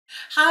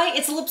Hi,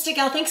 it's Lipstick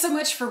Gal. Thanks so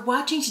much for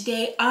watching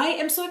today. I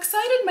am so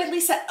excited. My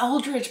Lisa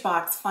Eldridge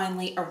box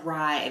finally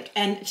arrived.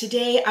 And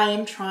today I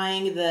am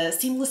trying the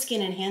Seamless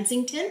Skin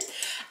Enhancing Tint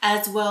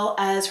as well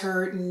as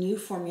her new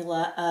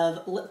formula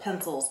of lip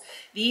pencils.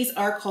 These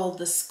are called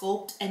the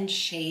Sculpt and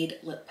Shade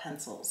lip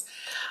pencils.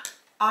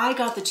 I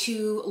got the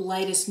two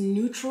lightest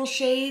neutral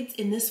shades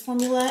in this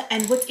formula.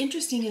 And what's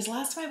interesting is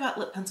last time I bought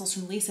lip pencils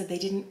from Lisa, they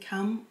didn't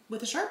come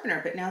with a sharpener,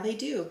 but now they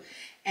do.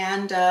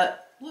 And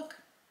look.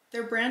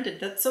 They're branded.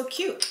 That's so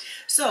cute.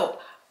 So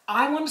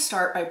I want to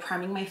start by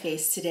priming my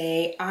face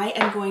today. I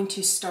am going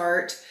to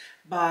start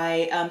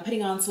by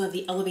putting on some of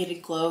the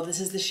Elevated Glow.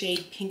 This is the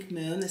shade Pink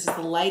Moon. This is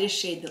the lightest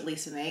shade that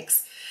Lisa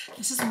makes.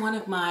 This is one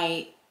of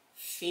my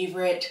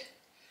favorite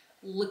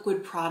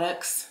liquid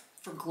products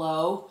for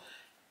glow.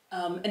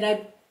 And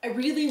I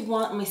really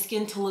want my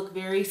skin to look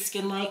very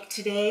skin-like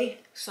today.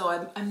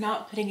 So I'm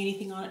not putting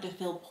anything on it to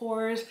fill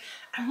pores.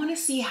 I want to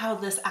see how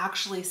this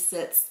actually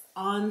sits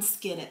on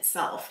skin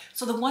itself.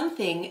 So the one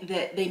thing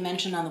that they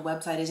mentioned on the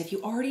website is if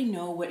you already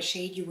know what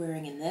shade you're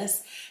wearing in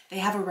this, they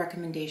have a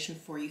recommendation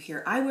for you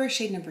here. I wear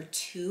shade number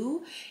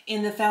 2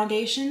 in the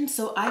foundation,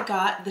 so I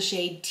got the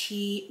shade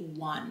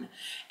T1.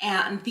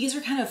 And these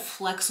are kind of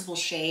flexible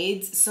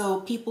shades,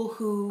 so people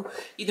who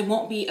there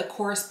won't be a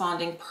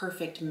corresponding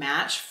perfect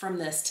match from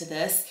this to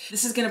this.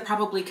 This is gonna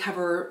probably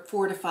cover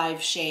 4 to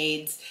 5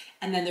 shades,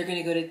 and then they're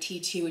gonna go to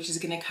T2, which is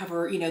gonna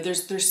cover, you know,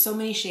 there's so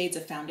many shades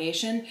of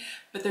foundation,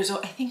 but there's,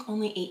 I think,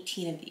 only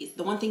 18 of these.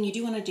 The one thing you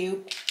do wanna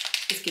do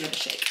is give it a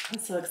shake. I'm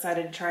so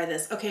excited to try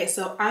this. Okay,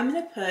 so I'm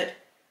gonna put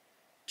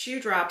 2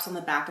 drops on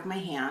the back of my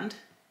hand,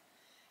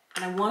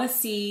 and I wanna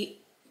see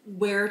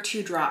where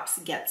 2 drops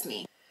gets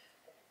me.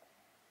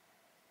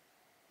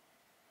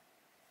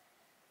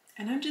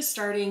 And I'm just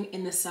starting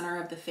in the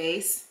center of the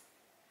face.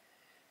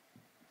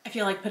 I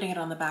feel like putting it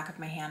on the back of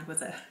my hand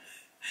was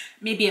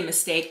maybe a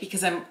mistake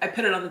because I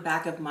put it on the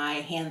back of my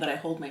hand that I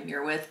hold my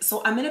mirror with.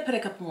 So I'm gonna put a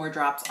couple more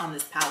drops on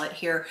this palette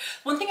here.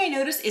 One thing I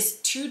noticed is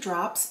 2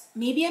 drops.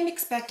 Maybe I'm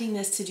expecting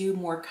this to do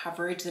more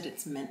coverage than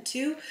it's meant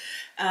to,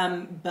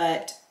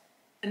 but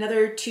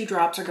another 2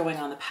 drops are going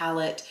on the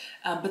palette.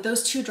 But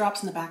those 2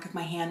 drops in the back of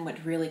my hand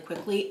went really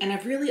quickly, and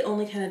I've really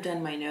only kind of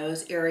done my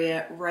nose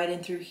area right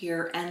in through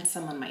here and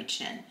some on my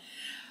chin.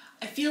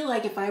 I feel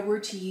like if I were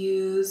to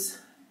use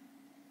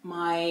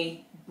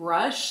my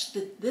brush,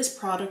 that this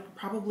product would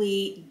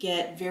probably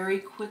get very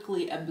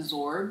quickly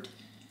absorbed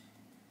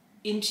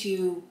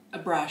into a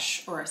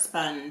brush or a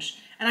sponge.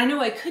 And I know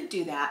I could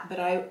do that, but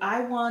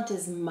I want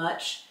as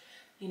much,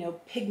 you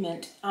know,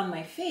 pigment on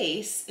my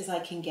face as I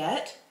can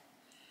get.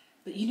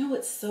 But you know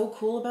what's so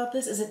cool about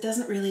this is it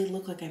doesn't really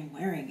look like I'm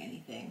wearing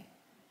anything.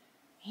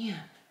 Man.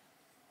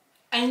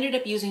 I ended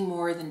up using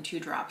more than 2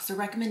 drops. The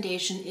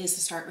recommendation is to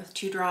start with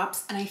 2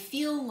 drops, and I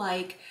feel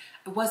like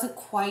I wasn't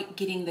quite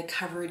getting the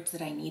coverage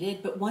that I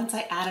needed, but once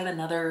I added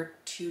another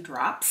 2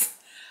 drops,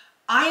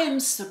 I am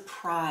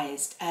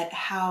surprised at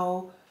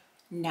how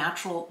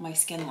natural my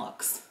skin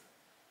looks.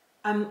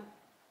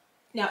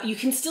 Now you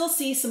can still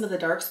see some of the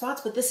dark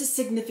spots, but this is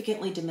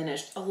significantly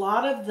diminished. A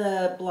lot of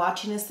the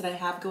blotchiness that I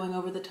have going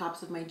over the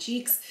tops of my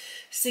cheeks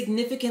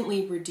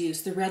significantly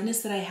reduced. The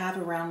redness that I have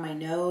around my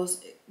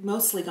nose,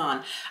 mostly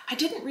gone. I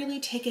didn't really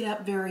take it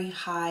up very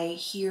high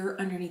here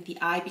underneath the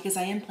eye because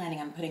I am planning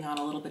on putting on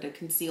a little bit of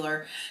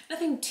concealer.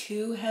 Nothing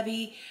too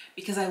heavy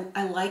because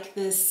I like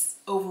this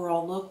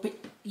overall look, but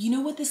you know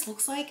what this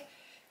looks like?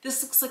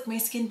 This looks like my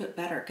skin, but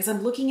better, because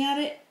I'm looking at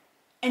it.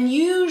 And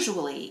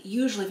usually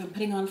if I'm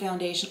putting on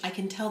foundation, I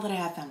can tell that I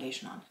have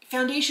foundation on.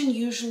 Foundation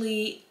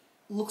usually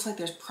looks like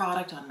there's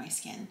product on my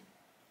skin.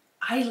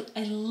 I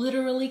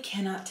literally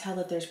cannot tell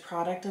that there's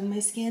product on my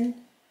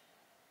skin.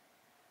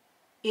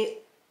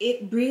 It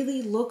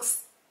really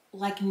looks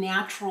like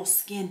natural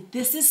skin.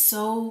 This is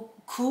so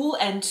cool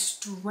and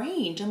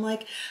strange. I'm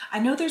like, I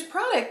know there's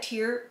product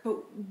here, but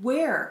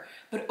where?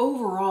 But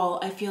overall,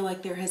 I feel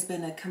like there has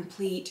been a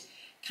complete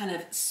kind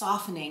of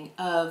softening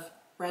of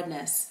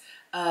redness,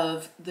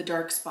 of the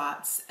dark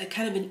spots, a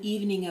kind of an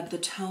evening of the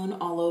tone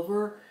all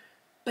over,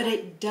 but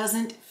it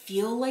doesn't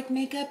feel like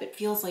makeup. It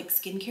feels like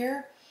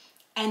skincare,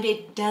 and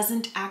it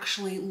doesn't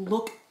actually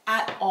look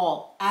at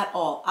all.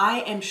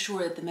 I am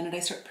sure that the minute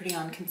I start putting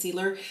on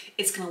concealer,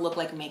 it's gonna look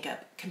like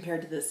makeup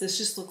compared to this. This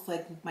just looks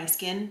like my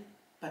skin,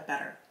 but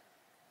better.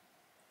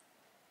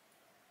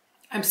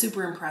 I'm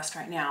super impressed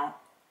right now.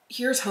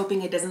 Here's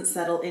hoping it doesn't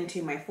settle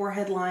into my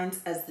forehead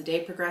lines as the day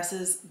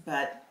progresses,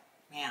 but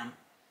man,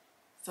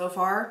 so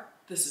far,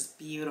 this is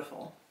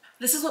beautiful.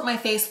 This is what my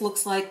face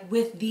looks like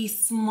with the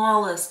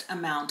smallest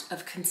amount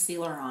of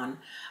concealer on.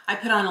 I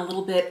put on a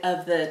little bit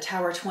of the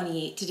Tower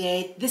 28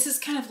 today. This is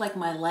kind of like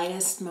my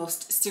lightest,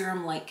 most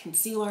serum-like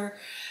concealer,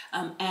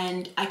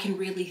 and I can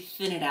really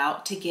thin it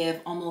out to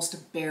give almost a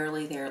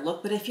barely there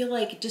look, but I feel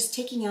like just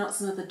taking out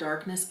some of the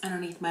darkness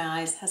underneath my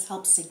eyes has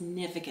helped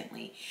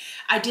significantly.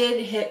 I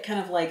did hit kind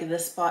of like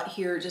this spot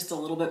here just a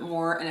little bit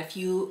more and a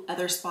few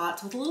other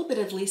spots with a little bit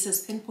of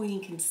Lisa's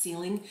pinpointing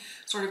concealing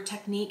sort of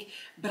technique,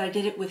 but I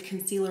did it with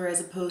concealer as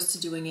opposed to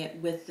doing it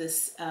with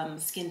this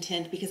skin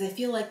tint, because I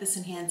feel like this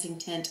enhancing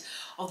tint,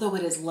 although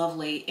it is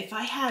lovely, if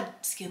I had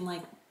skin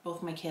like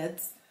both my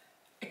kids,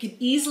 I could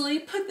easily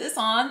put this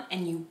on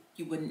and you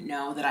wouldn't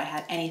know that I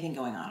had anything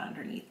going on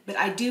underneath. But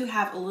I do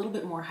have a little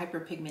bit more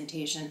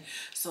hyperpigmentation,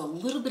 so a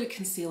little bit of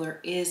concealer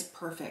is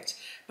perfect.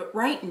 But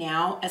right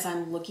now, as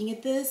I'm looking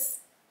at this,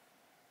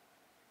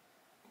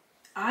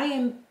 I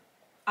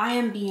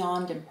am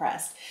beyond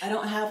impressed. I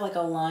don't have like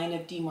a line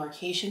of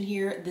demarcation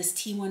here. This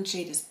T1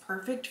 shade is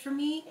perfect for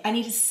me. I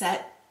need to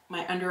set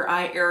my under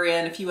eye area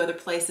and a few other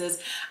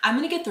places. I'm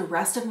gonna get the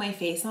rest of my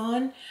face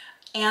on,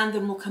 and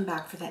then we'll come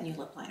back for that new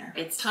lip liner.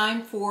 It's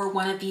time for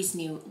one of these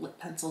new lip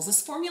pencils.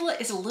 This formula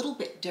is a little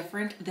bit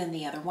different than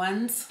the other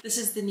ones. This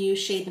is the new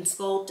Tint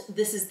Sculpt.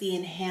 This is the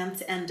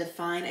Enhance and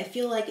Define. I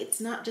feel like it's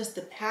not just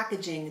the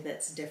packaging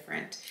that's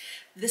different.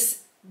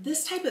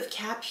 This type of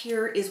cap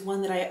here is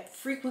one that I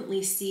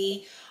frequently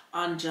see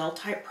on gel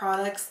type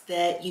products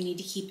that you need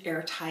to keep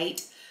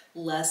airtight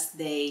lest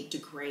they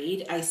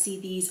degrade. I see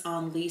these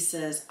on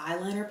Lisa's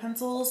eyeliner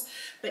pencils,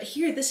 but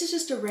here this is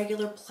just a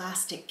regular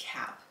plastic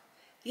cap.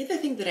 The other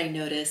thing that I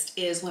noticed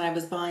is when I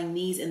was buying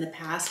these in the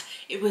past,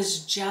 it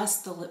was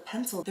just the lip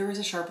pencil. There is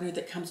a sharpener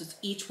that comes with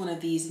each one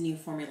of these new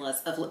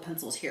formulas of lip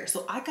pencils here.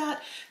 So I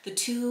got the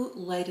two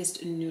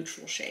lightest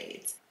neutral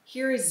shades.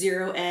 Here is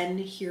 0N,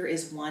 here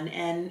is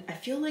 1N. I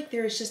feel like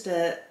there is just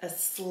a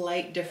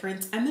slight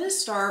difference. I'm gonna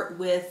start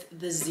with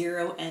the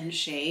 0N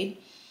shade,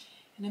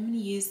 and I'm gonna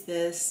use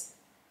this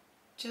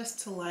just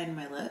to line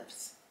my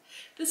lips.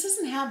 This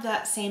doesn't have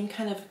that same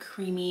kind of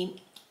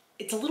creamy,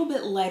 it's a little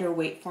bit lighter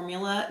weight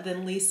formula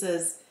than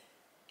Lisa's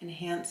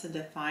Enhance and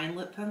Define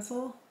lip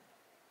pencil.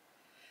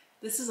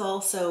 This is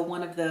also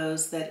one of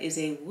those that is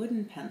a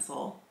wooden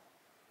pencil,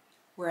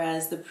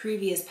 whereas the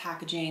previous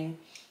packaging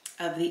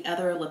of the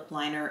other lip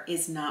liner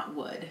is not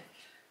wood.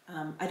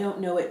 I don't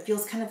know, it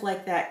feels kind of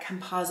like that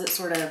composite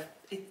sort of,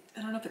 I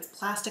don't know if it's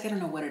plastic, I don't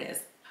know what it is.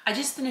 I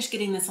just finished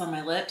getting this on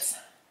my lips,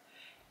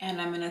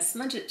 and I'm gonna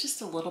smudge it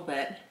just a little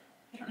bit.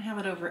 I don't have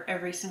it over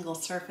every single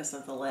surface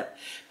of the lip,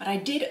 but I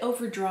did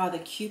overdraw the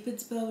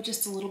Cupid's bow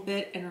just a little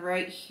bit, and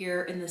right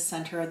here in the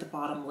center of the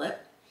bottom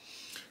lip.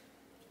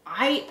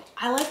 I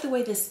like the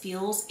way this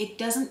feels. It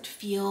doesn't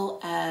feel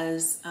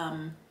as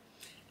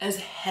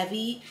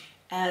heavy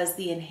as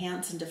the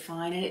Enhance and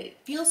Define, and it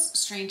feels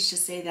strange to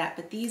say that,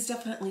 but these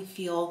definitely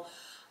feel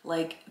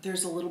like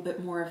there's a little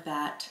bit more of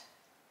that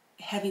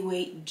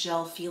heavyweight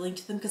gel feeling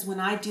to them, because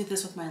when I do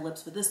this with my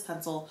lips with this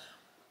pencil,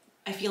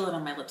 I feel it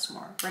on my lips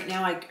more. Right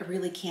now, I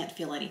really can't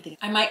feel anything.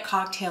 I might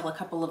cocktail a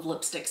couple of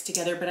lipsticks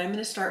together, but I'm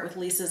gonna start with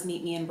Lisa's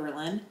Meet Me in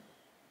Berlin.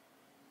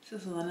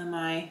 This is one of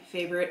my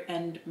favorite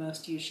and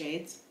most used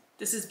shades.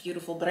 This is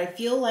beautiful, but I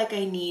feel like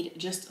I need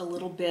just a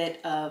little bit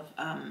of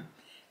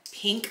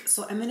pink,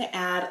 so I'm gonna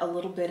add a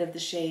little bit of the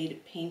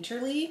shade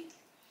Painterly.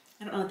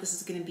 I don't know if this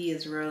is gonna be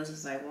as rose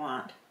as I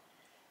want,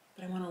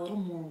 but I want a little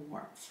more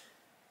warmth.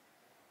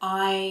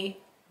 I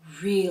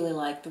really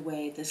like the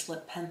way this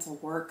lip pencil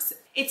works.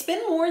 It's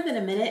been more than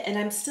a minute and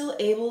I'm still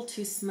able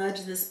to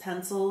smudge this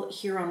pencil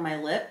here on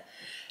my lip.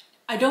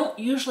 I don't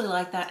usually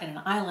like that in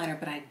an eyeliner,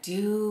 but I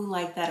do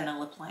like that in a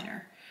lip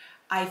liner.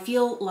 I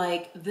feel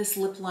like this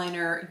lip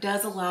liner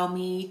does allow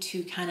me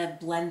to kind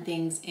of blend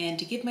things in,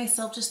 to give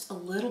myself just a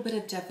little bit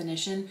of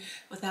definition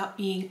without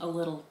being a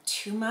little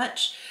too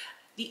much.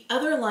 The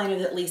other liner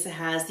that Lisa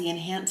has, the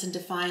Enhance and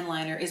Define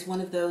liner, is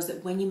one of those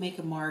that when you make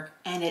a mark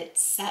and it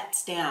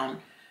sets down,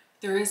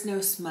 there is no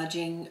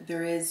smudging,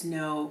 there is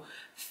no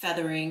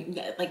feathering,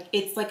 like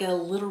it's like a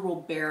literal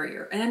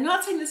barrier. And I'm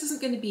not saying this isn't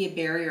going to be a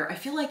barrier, I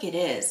feel like it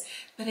is,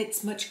 but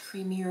it's much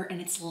creamier and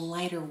it's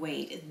lighter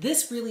weight.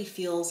 This really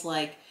feels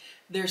like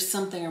there's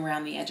something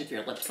around the edge of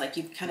your lips, like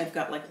you've kind of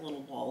got like a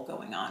little wall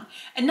going on.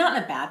 And not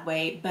in a bad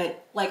way,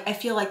 but like I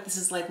feel like this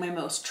is like my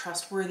most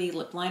trustworthy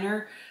lip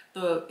liner,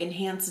 the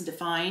Enhance and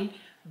Define.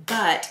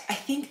 But I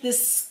think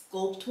this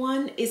Sculpt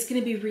one is going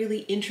to be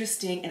really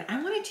interesting, and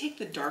I want to take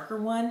the darker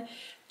one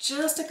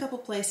just a couple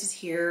places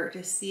here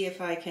to see if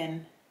I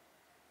can,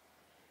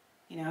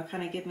 you know,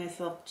 kind of give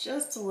myself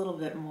just a little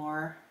bit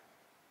more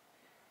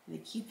in the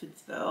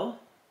Cupid's bow.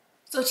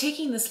 So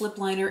taking this lip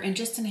liner and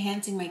just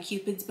enhancing my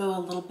Cupid's bow a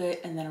little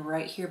bit, and then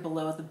right here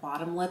below the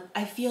bottom lip,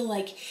 I feel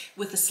like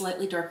with a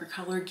slightly darker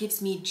color it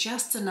gives me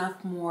just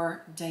enough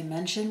more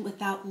dimension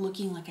without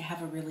looking like I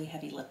have a really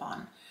heavy lip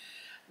on.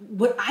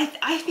 What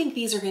I think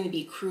these are going to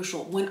be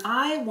crucial. When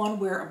I want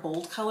to wear a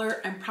bold color,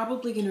 I'm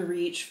probably going to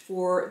reach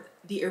for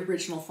the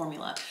original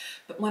formula.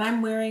 But when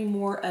I'm wearing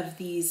more of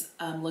these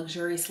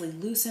luxuriously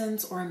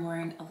loosens, or I'm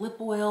wearing a lip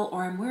oil,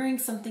 or I'm wearing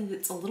something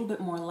that's a little bit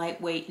more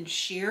lightweight and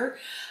sheer,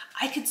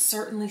 I could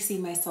certainly see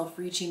myself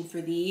reaching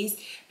for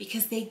these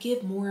because they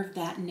give more of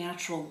that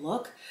natural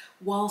look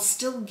while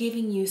still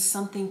giving you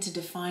something to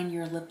define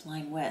your lip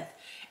line with.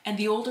 And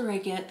the older I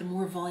get, the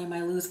more volume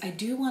I lose. I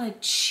do want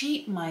to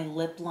cheat my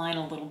lip line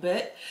a little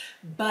bit,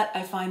 but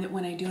I find that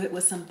when I do it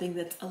with something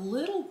that's a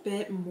little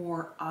bit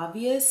more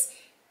obvious,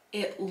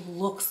 it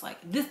looks like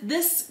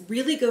this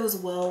really goes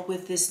well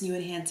with this new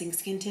enhancing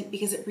skin tint,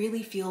 because it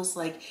really feels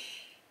like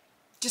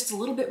just a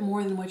little bit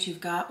more than what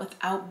you've got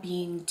without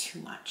being too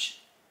much.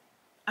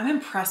 I'm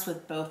impressed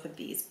with both of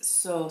these.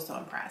 So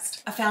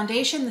impressed. A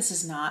foundation, this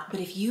is not,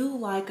 but if you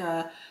like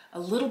a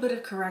little bit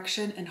of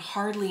correction and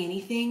hardly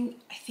anything,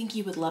 I think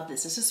you would love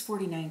this. This is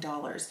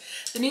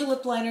 $49. The new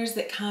lip liners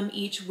that come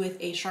each with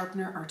a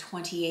sharpener are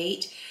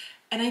 $28.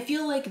 And I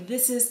feel like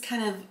this is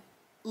kind of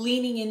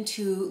leaning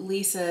into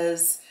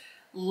Lisa's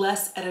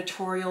less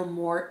editorial,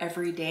 more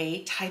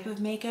everyday type of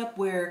makeup,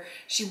 where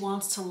she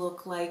wants to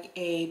look like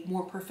a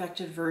more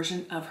perfected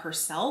version of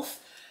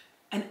herself.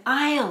 And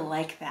I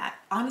like that.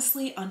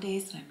 Honestly, on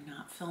days that I'm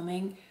not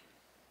filming,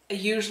 I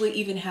usually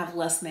even have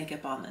less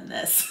makeup on than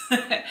this.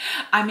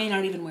 I may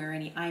not even wear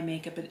any eye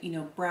makeup, but you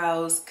know,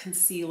 brows,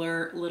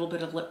 concealer, a little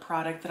bit of lip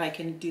product that I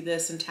can do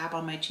this and tap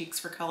on my cheeks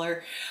for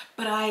color.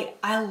 But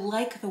I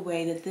like the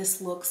way that this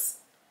looks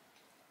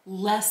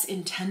less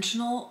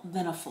intentional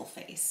than a full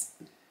face.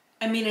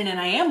 I mean, and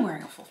I am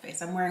wearing a full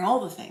face. I'm wearing all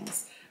the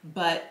things,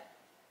 but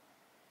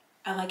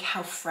I like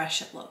how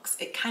fresh it looks.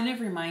 It kind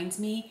of reminds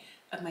me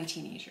of my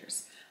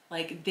teenagers.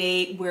 Like,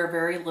 they wear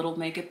very little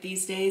makeup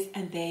these days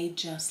and they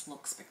just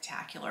look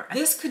spectacular.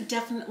 This could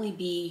definitely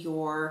be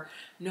your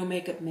no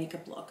makeup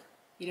look.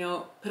 You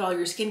know, put all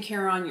your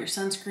skincare on, your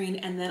sunscreen,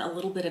 and then a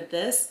little bit of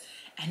this,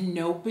 and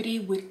nobody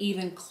would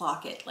even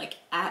clock it, like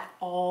at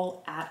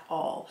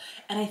all.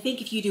 And I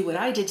think if you do what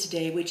I did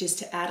today, which is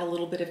to add a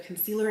little bit of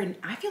concealer, and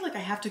I feel like I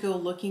have to go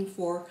looking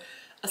for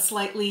a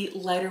slightly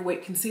lighter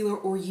weight concealer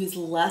or use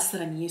less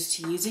than I'm used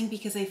to using,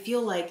 because I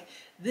feel like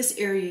this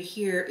area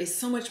here is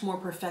so much more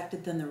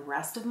perfected than the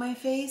rest of my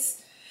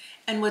face.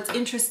 And what's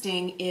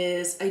interesting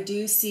is I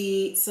do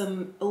see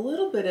a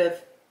little bit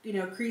of, you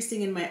know,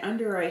 creasing in my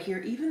under eye here,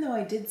 even though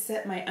I did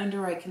set my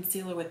under eye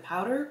concealer with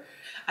powder.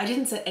 I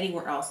didn't set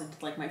anywhere else. I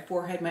did like my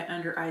forehead, my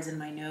under eyes, and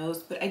my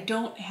nose, but I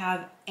don't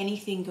have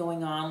anything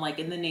going on like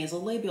in the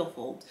nasal labial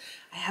fold.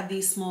 I have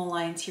these small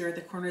lines here at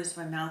the corners of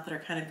my mouth that are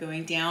kind of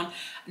going down.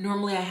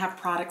 Normally I have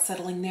product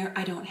settling there.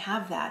 I don't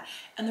have that.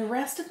 And the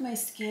rest of my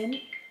skin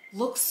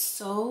looks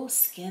so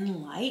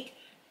skin-like.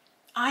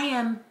 I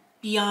am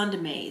beyond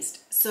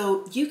amazed.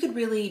 So you could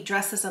really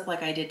dress this up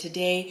like I did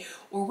today,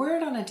 or wear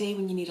it on a day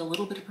when you need a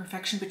little bit of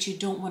perfection, but you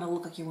don't want to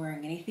look like you're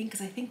wearing anything,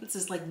 because I think this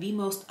is like the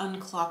most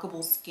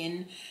unclockable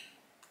skin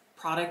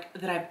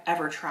product that I've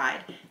ever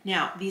tried.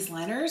 Now, these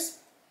liners,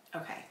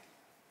 okay.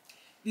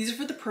 These are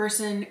for the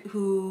person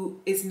who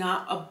is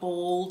not a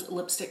bold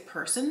lipstick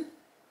person,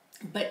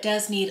 but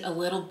does need a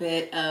little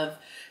bit of,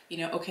 you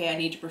know, okay, I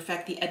need to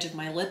perfect the edge of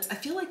my lips. I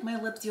feel like my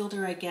lips, the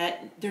older I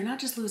get, they're not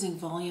just losing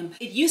volume.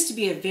 It used to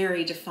be a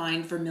very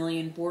defined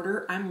vermilion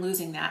border. I'm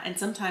losing that. And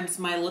sometimes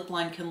my lip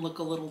line can look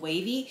a little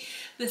wavy.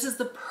 This is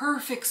the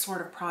perfect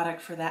sort of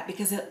product for that,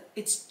 because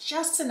it's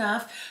just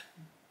enough,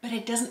 but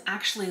it doesn't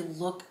actually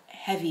look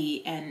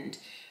heavy and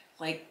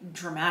like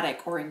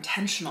dramatic or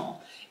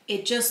intentional.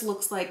 It just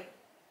looks like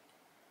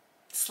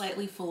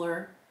slightly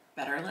fuller,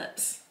 better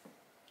lips.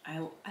 I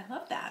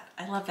love that.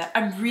 I love that.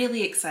 I'm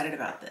really excited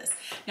about this.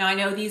 Now, I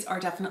know these are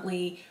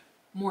definitely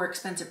more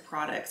expensive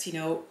products. You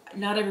know,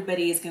 not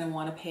everybody is going to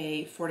want to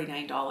pay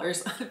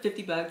 $49,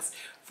 50 bucks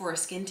for a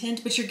skin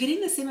tint, but you're getting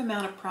the same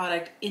amount of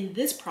product in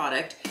this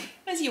product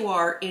as you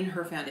are in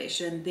her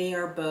foundation. They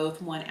are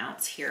both 1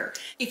 ounce here.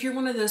 If you're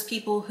one of those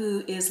people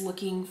who is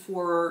looking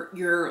for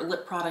your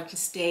lip product to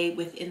stay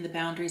within the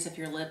boundaries of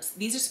your lips,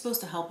 these are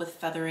supposed to help with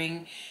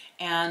feathering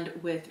and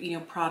with, you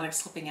know, products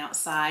slipping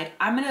outside.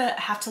 I'm gonna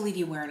have to leave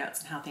you wear notes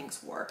on how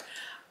things work.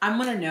 I'm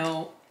gonna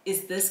know,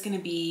 is this gonna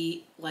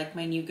be like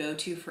my new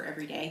go-to for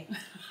every day?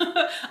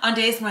 On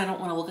days when I don't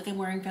wanna look like I'm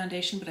wearing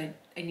foundation, but I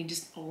need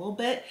just a little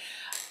bit,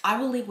 I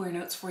will leave wear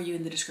notes for you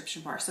in the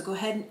description bar. So go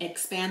ahead and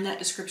expand that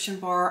description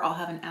bar. I'll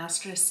have an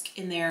asterisk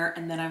in there,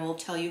 and then I will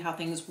tell you how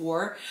things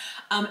wore.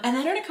 And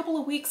then in a couple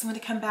of weeks, I'm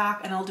gonna come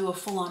back and I'll do a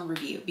full-on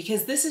review,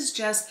 because this is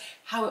just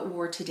how it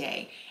wore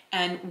today.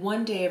 And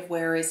one day of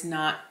wear is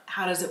not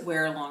how does it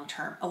wear long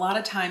term. A lot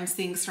of times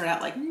things start out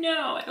like,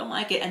 no, I don't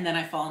like it, and then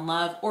I fall in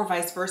love, or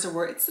vice versa,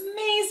 where it's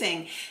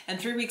amazing.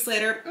 And 3 weeks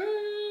later,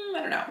 I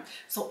don't know.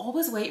 So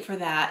always wait for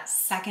that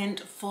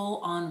second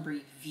full-on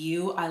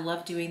review. I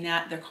love doing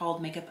that. They're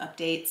called makeup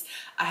updates.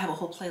 I have a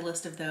whole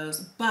playlist of those,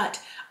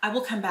 but I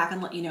will come back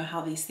and let you know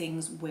how these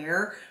things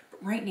wear.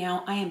 But right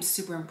now, I am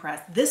super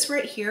impressed. This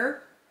right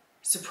here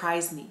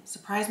surprised me.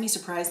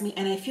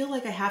 And I feel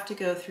like I have to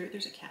go through,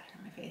 there's a cat here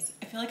on my face.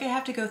 I feel like I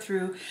have to go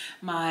through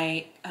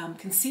my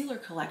concealer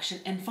collection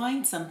and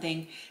find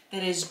something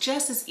that is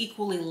just as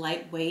equally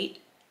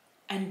lightweight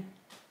and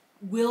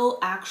will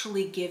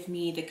actually give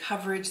me the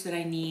coverage that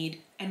I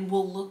need and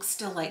will look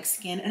still like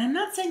skin. And I'm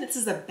not saying this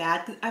is a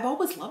bad, I've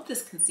always loved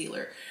this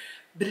concealer,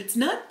 but it's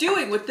not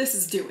doing what this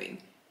is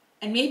doing.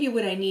 And maybe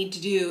what I need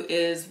to do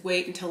is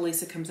wait until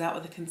Lisa comes out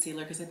with a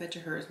concealer, because I bet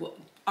you hers will.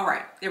 All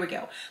right, there we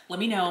go. Let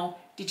me know,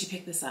 did you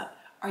pick this up?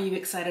 Are you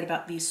excited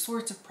about these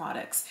sorts of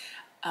products?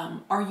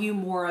 Are you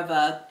more of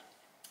a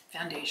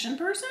foundation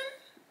person?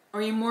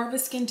 Are you more of a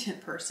skin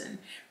tint person?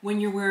 When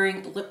you're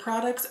wearing lip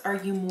products, are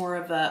you more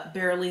of a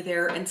barely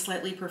there and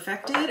slightly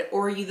perfected?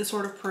 Or are you the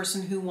sort of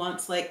person who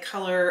wants like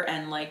color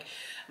and like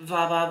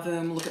va va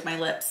voom, look at my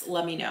lips,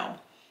 let me know.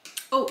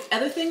 Oh,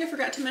 other thing I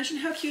forgot to mention,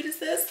 how cute is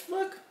this?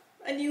 Look,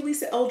 a new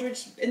Lisa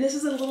Eldridge, and this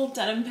is a little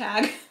denim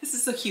bag. This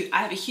is so cute. I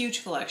have a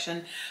huge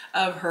collection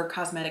of her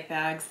cosmetic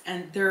bags,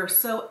 and they're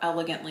so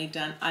elegantly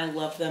done. I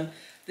love them.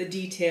 The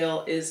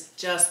detail is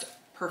just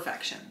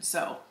perfection.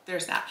 So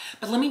there's that.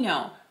 But let me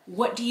know,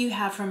 what do you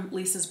have from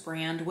Lisa's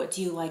brand? What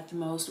do you like the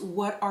most?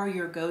 What are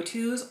your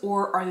go-tos,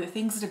 or are there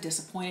things that have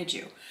disappointed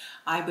you?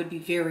 I would be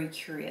very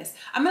curious.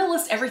 I'm going to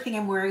list everything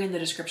I'm wearing in the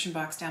description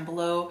box down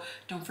below.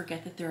 Don't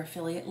forget that they're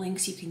affiliate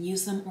links. You can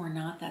use them or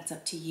not. That's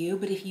up to you.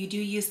 But if you do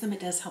use them, it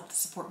does help to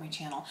support my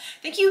channel.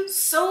 Thank you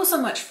so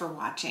much for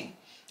watching.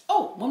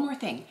 Oh, one more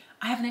thing.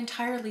 I have an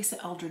entire Lisa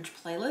Eldridge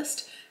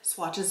playlist,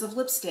 swatches of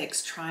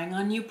lipsticks, trying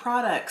on new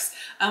products.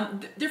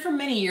 They're from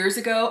many years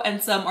ago and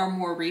some are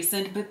more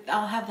recent, but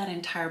I'll have that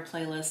entire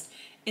playlist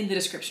in the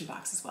description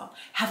box as well.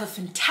 Have a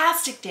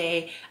fantastic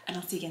day, and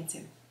I'll see you again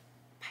soon.